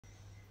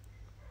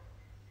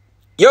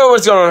Yo,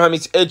 what's going on,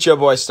 homies? It's your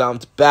boy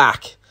Stumped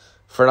back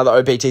for another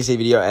OPTC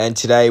video, and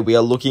today we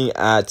are looking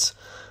at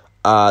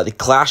the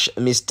Clash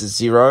Mr.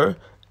 Zero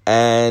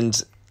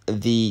and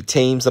the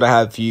teams that I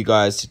have for you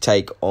guys to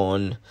take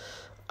on,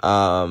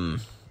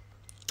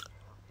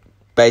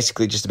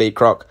 basically just to beat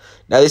Croc.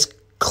 Now, this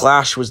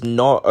Clash was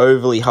not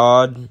overly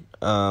hard.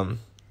 To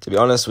be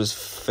honest, was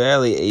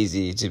fairly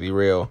easy, to be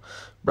real.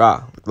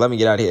 Bruh, let me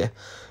get out of here.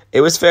 It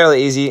was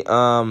fairly easy.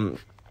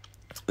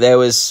 There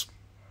was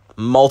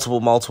multiple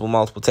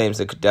teams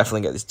that could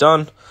definitely get this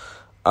done.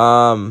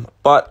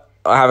 But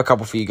I have a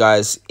couple for you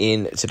guys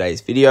in today's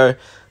video,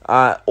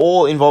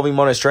 all involving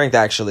mono strength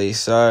actually.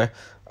 So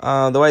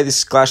the way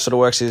this Clash sort of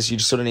works is you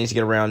just sort of need to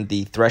get around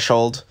the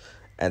threshold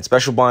and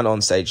special bind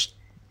on stage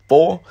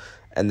 4,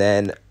 and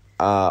then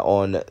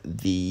on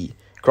the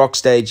Croc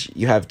stage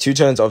you have 2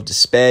 turns of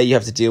despair you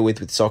have to deal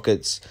with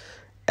sockets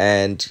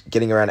and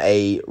getting around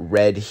a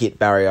red hit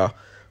barrier,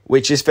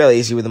 which is fairly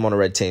easy with the mono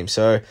red team.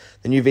 So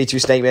the new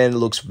V2 SnakeMan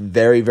looks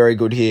very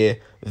good here.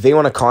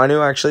 V1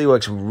 Akainu actually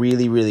works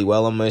really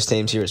well on most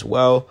teams here as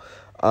well.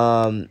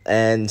 And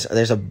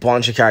there's a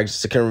bunch of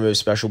characters that can remove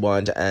special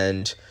bind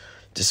and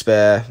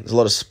despair. There's a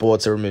lot of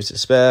sports that removes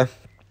despair,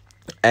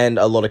 and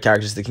a lot of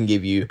characters that can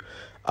give you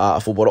a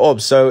full board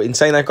orb. So in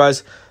saying that,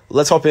 guys,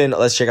 let's hop in.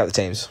 Let's check out the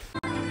teams.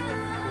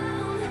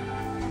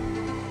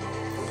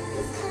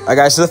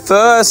 Okay, so the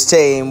first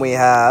team we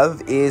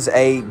have is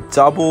a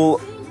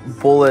double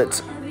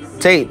bullet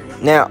team.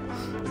 Now,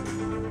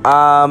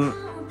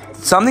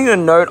 something to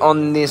note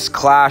on this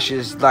Clash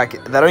is,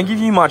 like, they don't give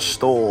you much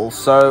stall,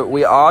 so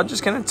we are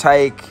just going to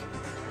take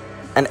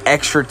an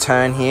extra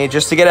turn here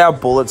just to get our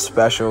bullet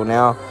special.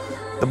 Now,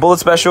 the bullet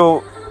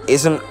special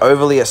isn't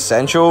overly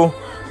essential,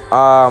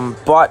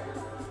 but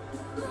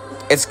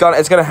it's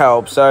gonna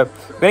help. So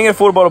we're going to get a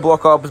full bottle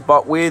block ups,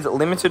 but with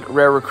limited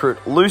rare recruit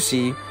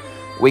Lucy,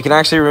 we can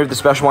actually remove the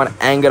special one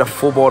and get a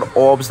full board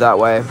orbs that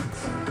way.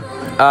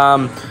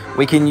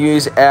 We can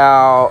use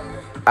our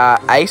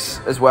Ace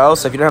as well.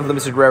 So if you don't have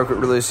limited rare recruit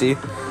Lucy, you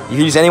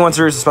can use anyone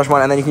to use the special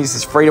one, and then you can use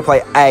this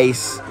free-to-play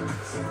Ace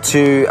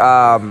to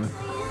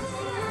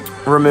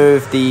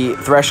remove the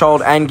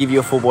threshold and give you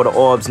a full board of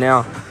orbs.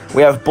 Now,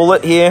 we have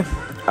Bullet here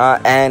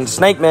and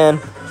SnakeMan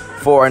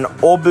for an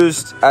orb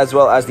boost, as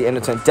well as the end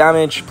of turn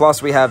damage.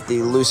 Plus, we have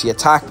the Lucy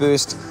attack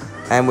boost.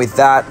 And with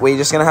that, we're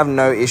just going to have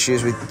no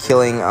issues with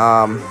killing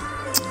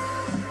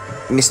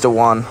Mr.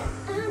 1.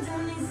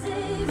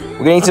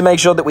 We're going to need to make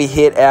sure that we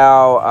hit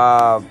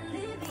our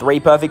 3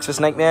 perfects for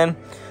SnakeMan.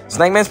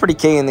 SnakeMan's pretty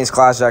key in this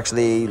Clash,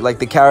 actually. Like,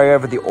 the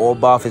carryover, the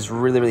orb buff is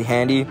really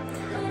handy.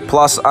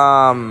 Plus,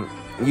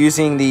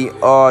 using the...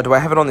 Oh, do I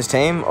have it on this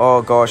team?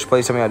 Oh, gosh,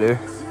 please tell me I do.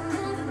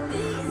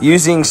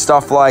 Using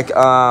stuff like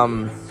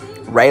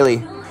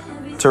Rayleigh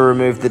to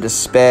remove the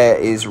despair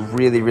is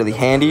really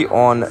handy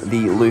on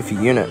the Luffy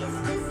unit.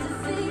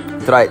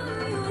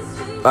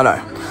 Oh no.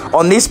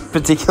 On this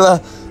particular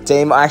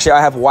team, actually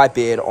I have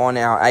Whitebeard on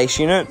our Ace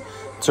unit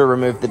to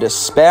remove the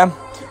despair.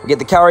 We get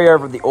the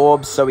carryover of the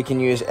orbs, so we can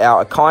use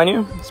our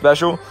Akainu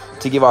special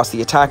to give us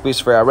the attack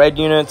boost for our red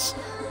units,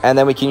 and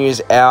then we can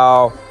use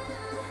our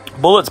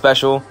bullet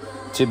special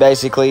to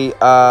basically give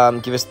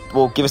us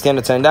the end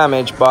of turn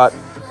damage. But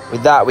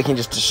with that, we can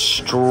just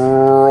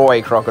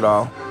destroy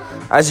Crocodile.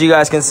 As you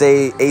guys can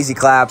see, easy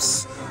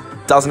claps,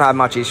 doesn't have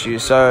much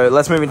issues. So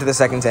let's move into the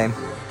second team.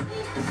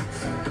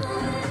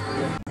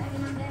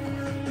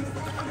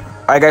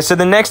 Alright guys, so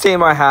the next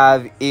team I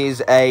have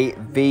is a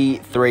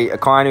V3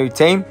 Akainu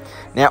team.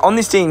 Now on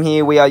this team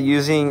here, we are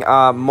using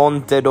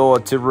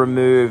Montedor to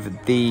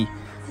remove the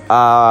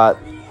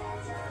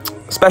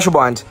special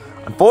bind.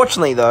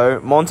 Unfortunately though,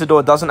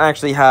 Montedor doesn't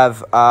actually have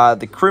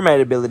the crewmate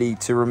ability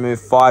to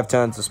remove 5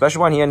 turns of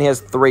special bind. He only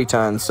has 3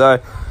 turns, so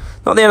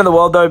not the end of the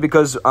world though,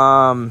 because we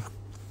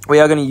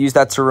are going to use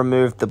that to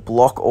remove the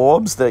block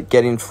orbs that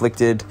get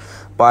inflicted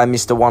by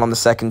Mr. 1 on the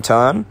second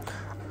turn.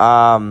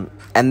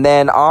 And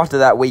then after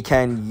that, we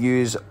can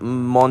use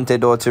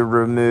Montedor to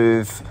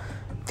remove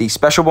the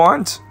special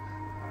bind.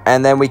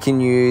 And then we can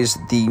use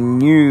the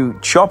new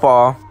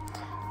Chopper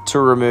to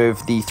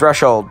remove the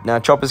threshold. Now,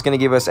 Chopper's going to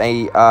give us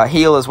a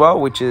heal as well,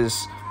 which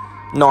is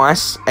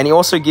nice. And he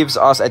also gives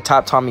us a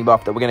tap timing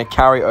buff that we're going to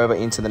carry over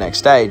into the next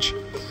stage.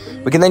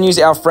 We can then use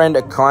our friend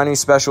Akainu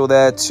special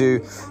there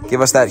to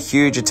give us that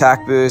huge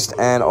attack boost.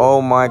 And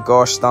oh my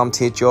gosh, Stumped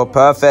hit your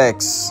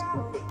perfects.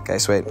 Okay,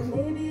 sweet.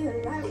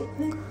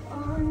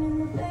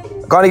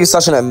 Akainu is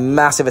such a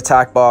massive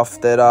attack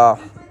buff that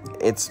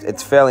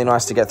it's fairly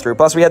nice to get through.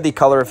 Plus, we had the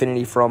color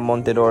affinity from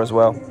Montedor as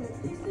well.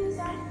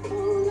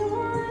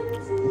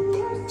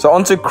 So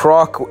onto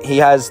Croc, he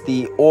has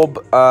the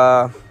orb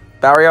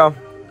barrier,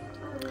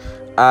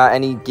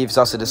 and he gives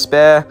us a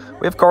despair.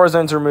 We have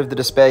Corazon to remove the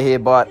despair here,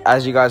 but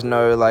as you guys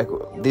know, like,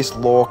 this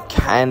law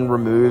can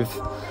remove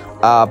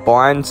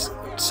binds.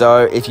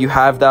 So if you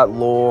have that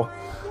law,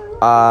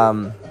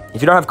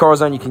 if you don't have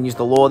Corazon, you can use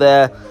the law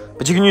there.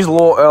 But you can use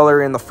law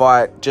earlier in the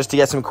fight just to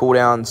get some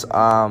cooldowns,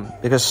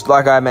 because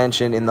like I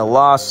mentioned in the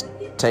last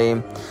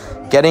team,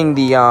 getting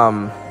the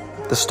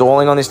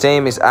stalling on this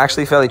team is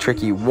actually fairly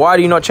tricky. Why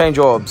do you not change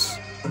orbs?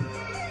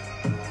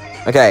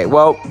 Okay,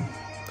 well,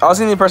 I was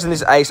in the impression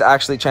this ace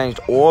actually changed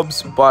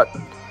orbs, but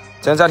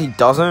turns out he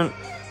doesn't.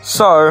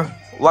 So,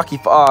 lucky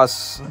for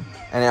us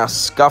and our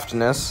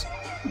scuffedness,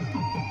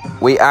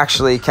 we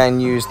actually can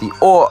use the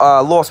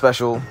law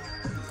special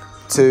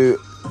to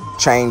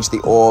change the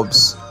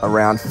orbs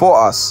around for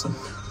us.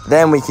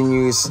 Then we can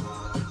use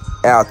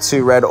our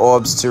 2 red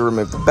orbs to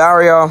remove the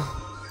barrier,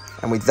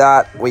 and with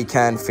that we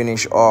can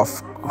finish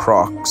off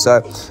Croc.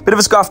 So, bit of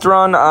a scuffed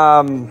run.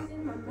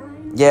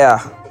 Yeah,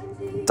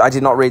 I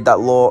did not read that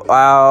law.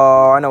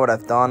 I know what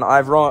I've done.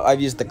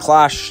 I've used the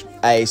Clash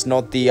ace,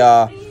 not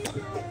the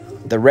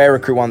rare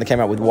recruit one that came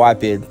out with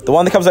Whitebeard. The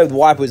one that comes out with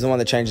Whitebeard is the one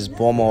that changes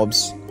bomb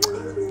orbs.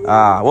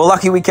 Well,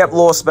 lucky we kept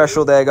law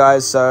special there,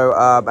 guys. So,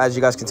 as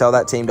you guys can tell,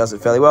 that team does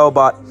it fairly well.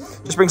 But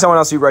just bring someone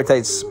else who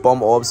rotates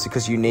bomb orbs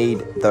because you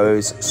need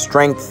those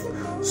strength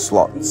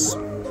slots.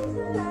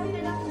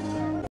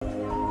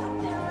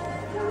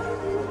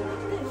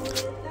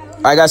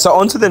 Alright, guys, so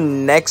on to the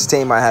next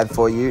team I have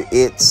for you.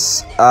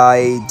 It's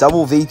a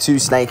double V2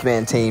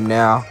 SnakeMan team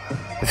now.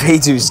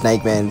 V2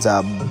 SnakeMan's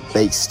a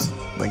beast.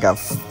 Like a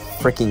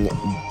freaking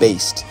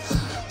beast.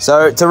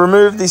 So, to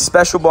remove the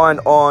special bind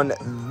on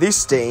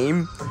this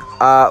team,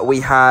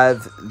 we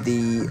have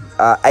the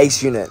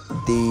Ace unit.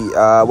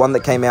 The one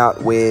that came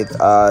out with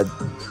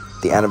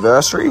the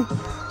anniversary.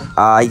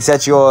 He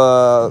sets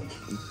your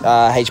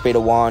HP to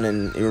 1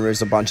 and he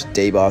removes a bunch of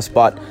debuffs.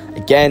 But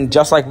again,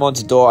 just like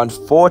Montador,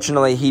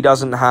 unfortunately he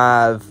doesn't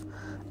have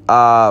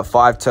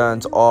 5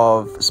 turns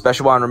of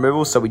special bind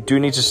removal, so we do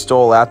need to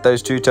stall out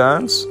those 2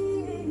 turns,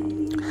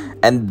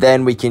 and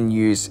then we can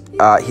use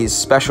his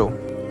special.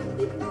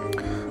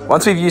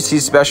 Once we've used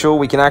his special,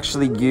 we can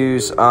actually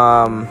use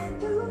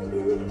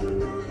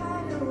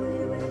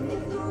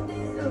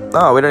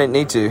oh, we don't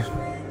need to.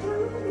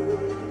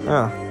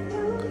 Oh.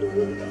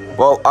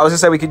 Well, I was going to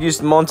say we could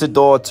use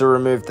Montador to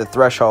remove the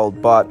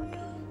threshold, but,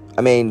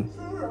 I mean,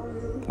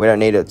 we don't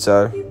need it,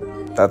 so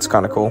that's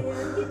kind of cool.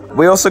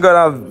 We also got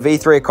our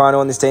V3 Akainu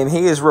on this team.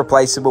 He is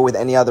replaceable with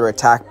any other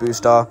attack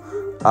booster,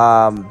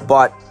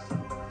 but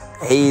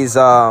he's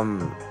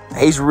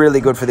really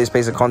good for this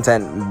piece of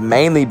content,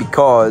 mainly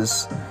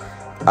because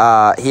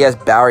he has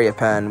Barrier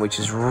Pen, which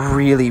is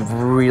really,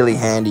 really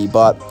handy,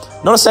 but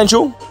not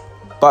essential,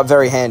 but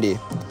very handy.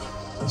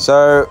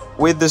 So,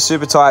 with the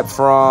super type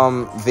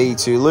from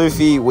V2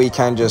 Luffy, we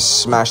can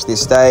just smash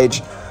this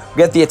stage. We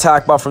get the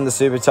attack buff from the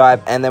super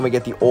type, and then we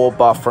get the orb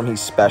buff from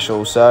his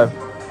special. So,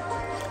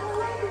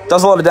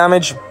 does a lot of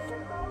damage.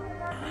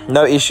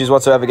 No issues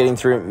whatsoever getting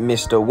through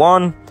Mr.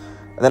 1. And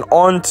then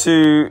on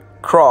to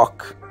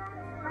Croc.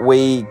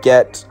 We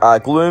get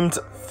Gloomed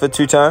for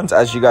 2 turns,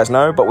 as you guys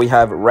know, but we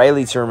have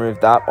Rayleigh to remove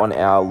that on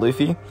our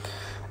Luffy.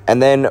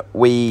 And then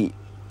we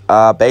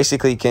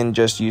basically can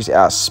just use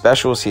our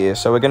specials here.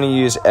 So we're going to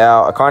use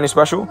our Akainu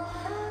special.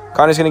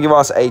 Akainu's going to give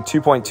us a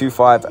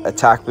 2.25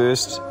 attack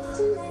boost.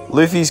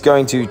 Luffy's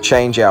going to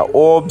change our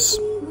orbs.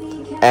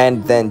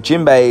 And then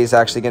Jinbei is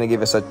actually going to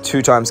give us a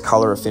 2 times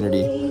color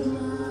affinity.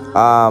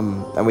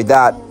 And with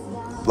that,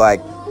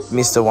 like,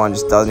 Mr. 1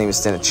 just doesn't even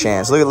stand a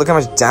chance. Look how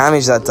much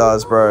damage that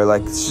does, bro.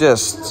 Like, it's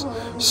just...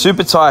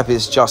 Super type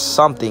is just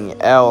something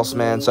else,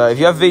 man. So if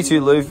you have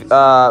V2 Luffy,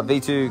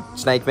 V2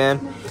 SnakeMan,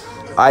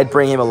 I'd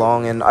bring him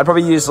along, and I'd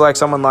probably use like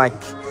someone like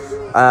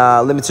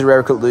Limited Rare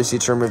Recruit Lucy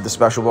to remove the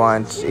special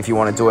bind if you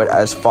want to do it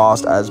as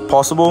fast as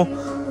possible.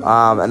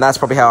 And that's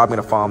probably how I'm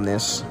going to farm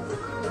this.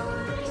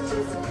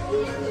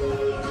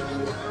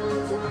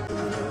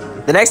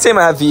 The next team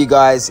I have for you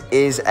guys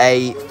is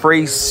a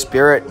free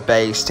spirit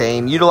based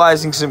team,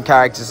 utilizing some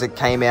characters that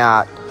came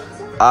out,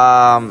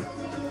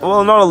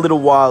 well, not a little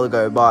while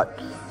ago, but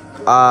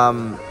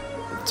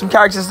some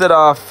characters that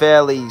are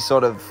fairly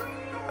sort of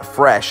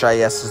fresh, I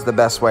guess is the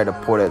best way to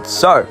put it.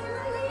 So,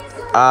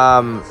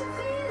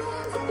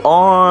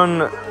 on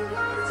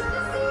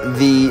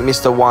the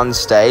Mr. 1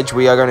 stage,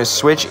 we are going to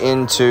switch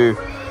into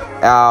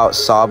our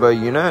Sabo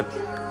unit,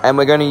 and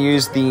we're going to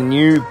use the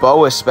new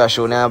Boa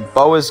special. Now,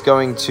 Boa's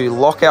going to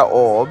lock our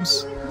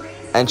orbs,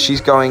 and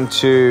she's going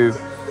to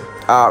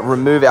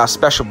remove our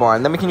special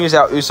bind. Then we can use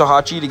our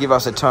Usahachi to give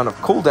us a turn of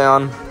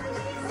cooldown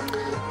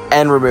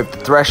and remove the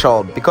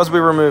threshold. Because we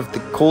removed the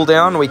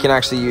cooldown, we can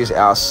actually use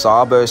our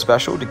Sabo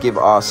special to give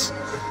us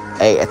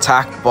a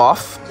attack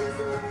buff,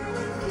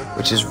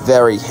 which is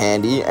very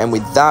handy. And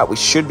with that, we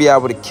should be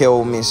able to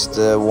kill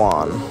Mr.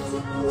 1.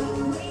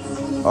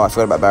 Oh, I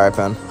forgot about Barrier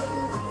Pen.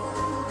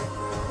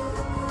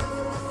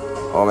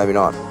 Or maybe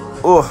not.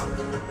 Oh,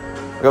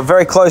 we got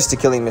very close to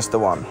killing Mr.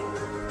 1.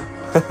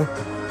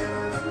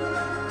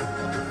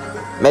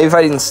 Maybe if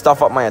I didn't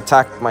stuff up my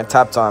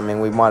tap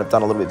timing, we might have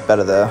done a little bit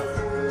better there.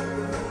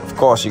 Of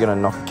course, you're going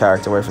to knock a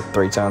character away for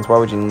 3 turns. Why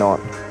would you not?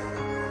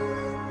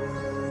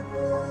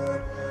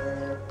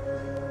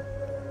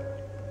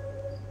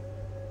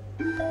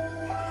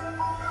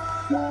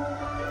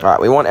 Alright,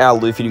 we want our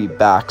Luffy to be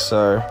back,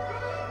 so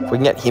if we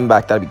can get him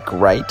back, that'd be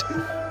great.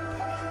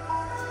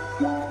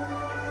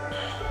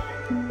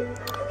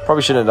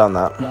 Probably shouldn't have done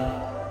that.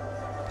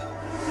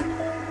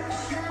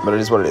 But it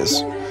is what it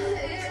is.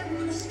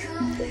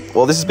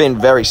 Well, this has been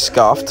very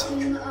scuffed.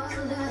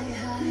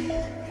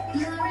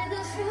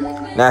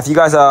 Now, if you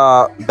guys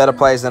are better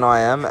players than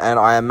I am, and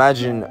I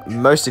imagine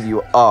most of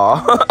you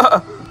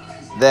are,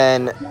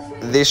 then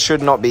this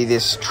should not be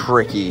this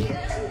tricky.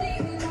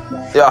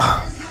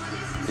 Yeah.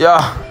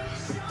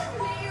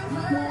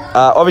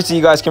 Obviously,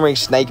 you guys can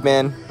reach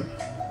SnakeMan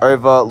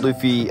over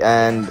Luffy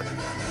and...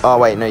 Oh,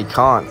 wait, no, you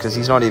can't, because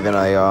he's not even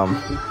a,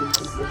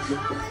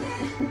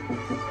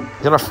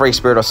 He's not a free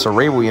spirit or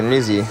cerebral unit,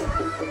 is he?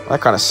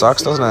 That kind of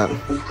sucks, doesn't it?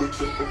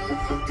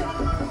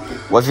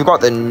 Well, if you've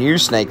got the new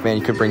SnakeMan,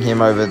 you could bring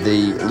him over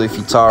the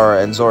Luffy,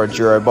 Tara, and Zoro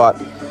Jiro, but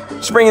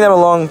just bringing them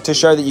along to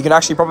show that you can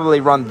actually probably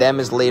run them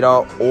as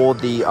leader or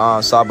the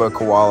Sabo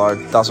Koala.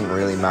 It doesn't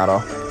really matter.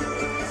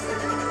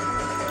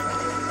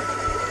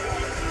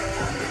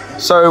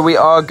 So we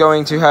are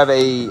going to have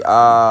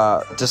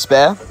a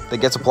Despair that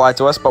gets applied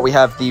to us, but we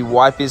have the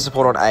Whitebeard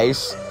support on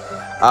Ace.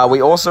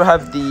 We also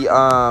have the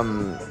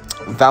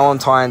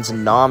Valentine's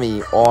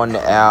Nami on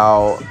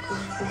our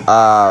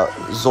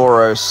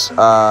Zoros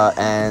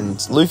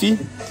and Luffy.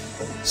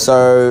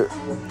 So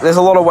there's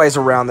a lot of ways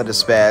around the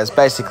Despair, is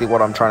basically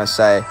what I'm trying to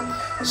say.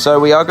 So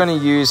we are going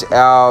to use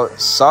our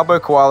Sabo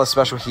Koala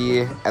special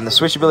here, and the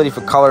switch ability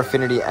for color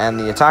affinity and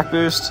the attack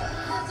boost.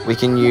 We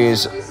can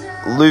use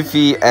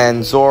Luffy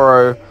and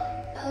Zoro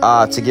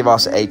to give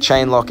us a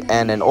chain lock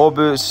and an ore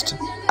boost.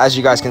 As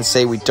you guys can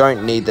see, we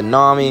don't need the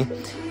Nami,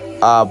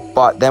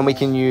 but then we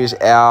can use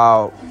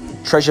our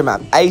treasure map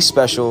A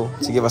special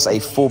to give us a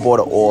full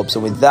border orb. So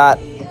with that,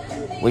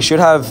 we should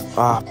have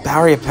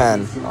barrier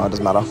pen. Oh, it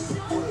doesn't matter.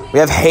 We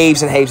have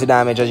heaps and heaps of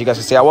damage, as you guys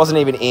can see. I wasn't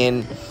even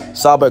in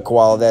Sabo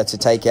Koala there to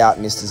take out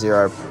Mr.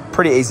 Zero.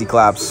 Pretty easy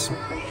claps.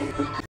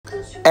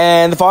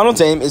 And the final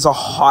team is a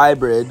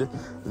hybrid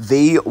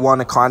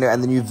V1 Akainu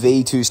and the new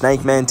V2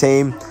 SnakeMan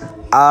team.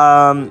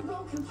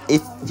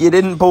 If you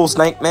didn't pull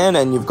SnakeMan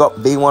and you've got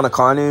V1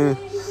 Akainu,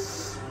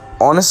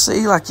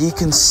 honestly, like, you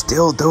can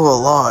still do a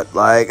lot.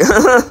 Like,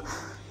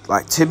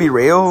 like, to be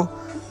real,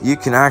 you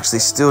can actually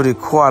still do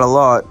quite a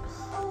lot.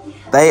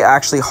 They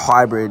actually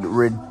hybrid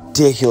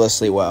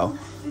ridiculously well.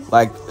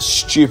 Like,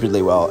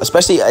 stupidly well.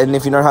 Especially, and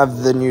if you don't have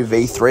the new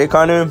V3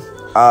 Akainu,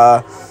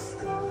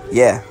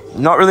 yeah,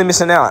 not really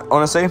missing out,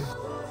 honestly.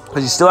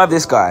 Because you still have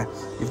this guy.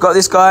 You've got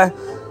this guy,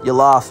 you're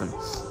laughing.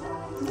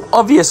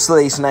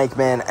 Obviously,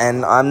 SnakeMan,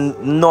 and I'm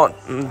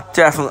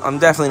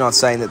definitely not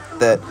saying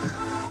that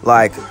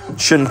like,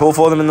 shouldn't pull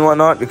for them and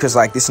whatnot, because,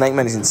 like, this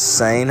SnakeMan is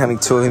insane. Having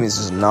two of him is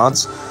just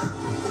nuts.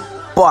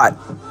 But,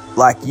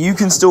 like, you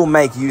can still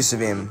make use of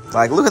him.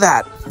 Like, look at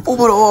that. Full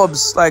border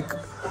orbs. Like,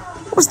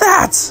 what was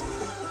that?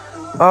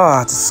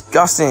 Oh,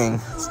 disgusting.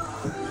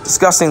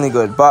 Disgustingly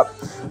good. But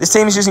this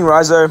team is using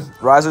Raizo.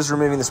 Raizo's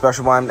removing the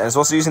special bind, and it's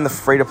also using the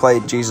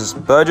free-to-play Jesus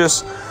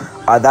Burgess.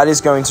 That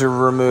is going to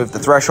remove the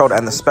threshold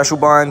and the special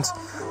bind.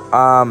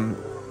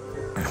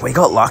 We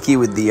got lucky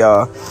with the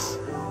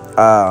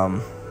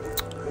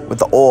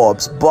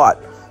orbs,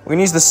 but we're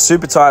gonna use the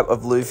super type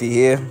of Luffy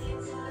here,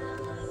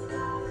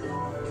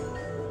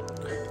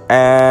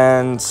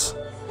 and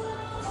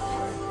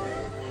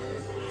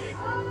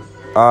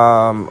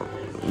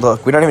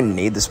look, we don't even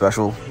need the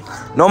special.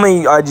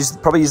 Normally, I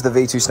probably use the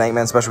V2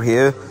 SnakeMan special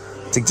here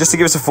just to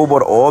give us a full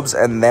board orbs,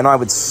 and then I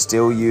would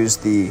still use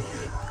the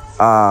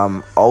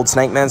old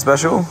SnakeMan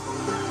special,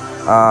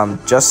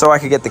 just so I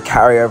could get the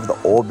carry over the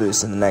orb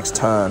boost in the next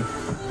turn.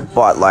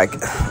 But like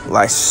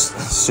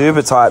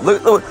super tight.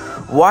 Look,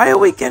 why are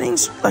we getting,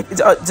 like,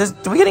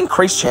 do we get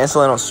increased chance to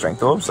land on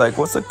strength orbs? Like,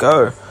 what's the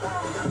go?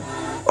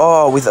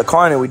 Oh, with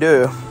Akainu we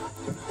do.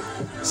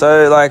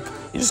 So, like,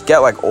 you just get,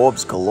 like,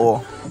 orbs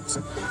galore. It's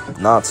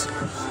nuts.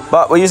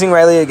 But we're using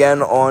Rayleigh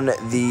again on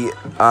the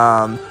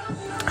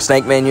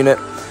SnakeMan unit.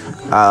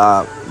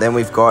 Then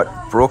we've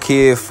got Brook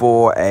here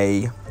for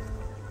a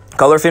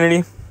color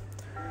affinity,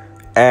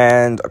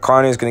 and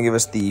Akainu is going to give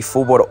us the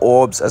full border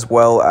orbs as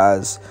well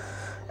as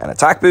an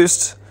attack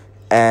boost.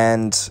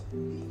 And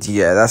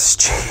yeah, that's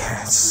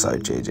so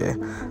GG.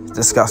 It's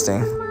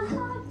disgusting.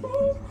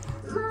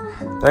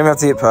 Don't even have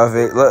to hit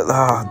perfect.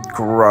 Oh,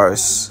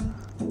 gross.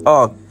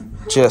 Oh,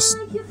 just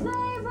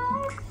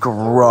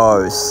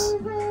gross.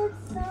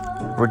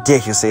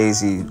 Ridiculously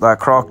easy. Like,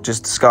 Croc,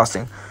 just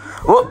disgusting.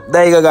 Well,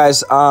 there you go,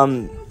 guys. There are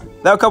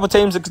a couple of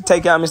teams that could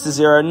take out Mr.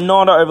 Zero.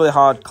 Not an overly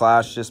hard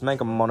clash. Just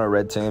make a mono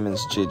red team and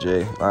it's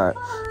GG. Alright.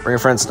 Bring a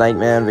friend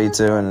SnakeMan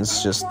V2 and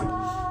it's just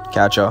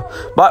catcher.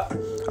 But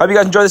hope you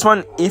guys enjoyed this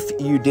one. If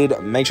you did,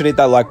 make sure to hit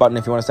that like button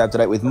if you want to stay up to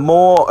date with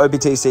more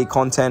OPTC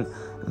content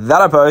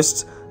that I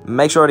post.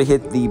 Make sure to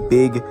hit the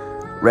big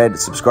red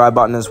subscribe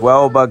button as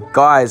well. But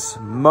guys,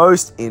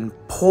 most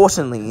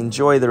importantly,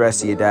 enjoy the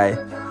rest of your day.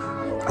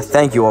 I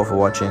thank you all for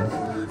watching,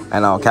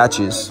 and I'll catch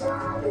you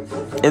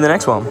in the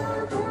next one.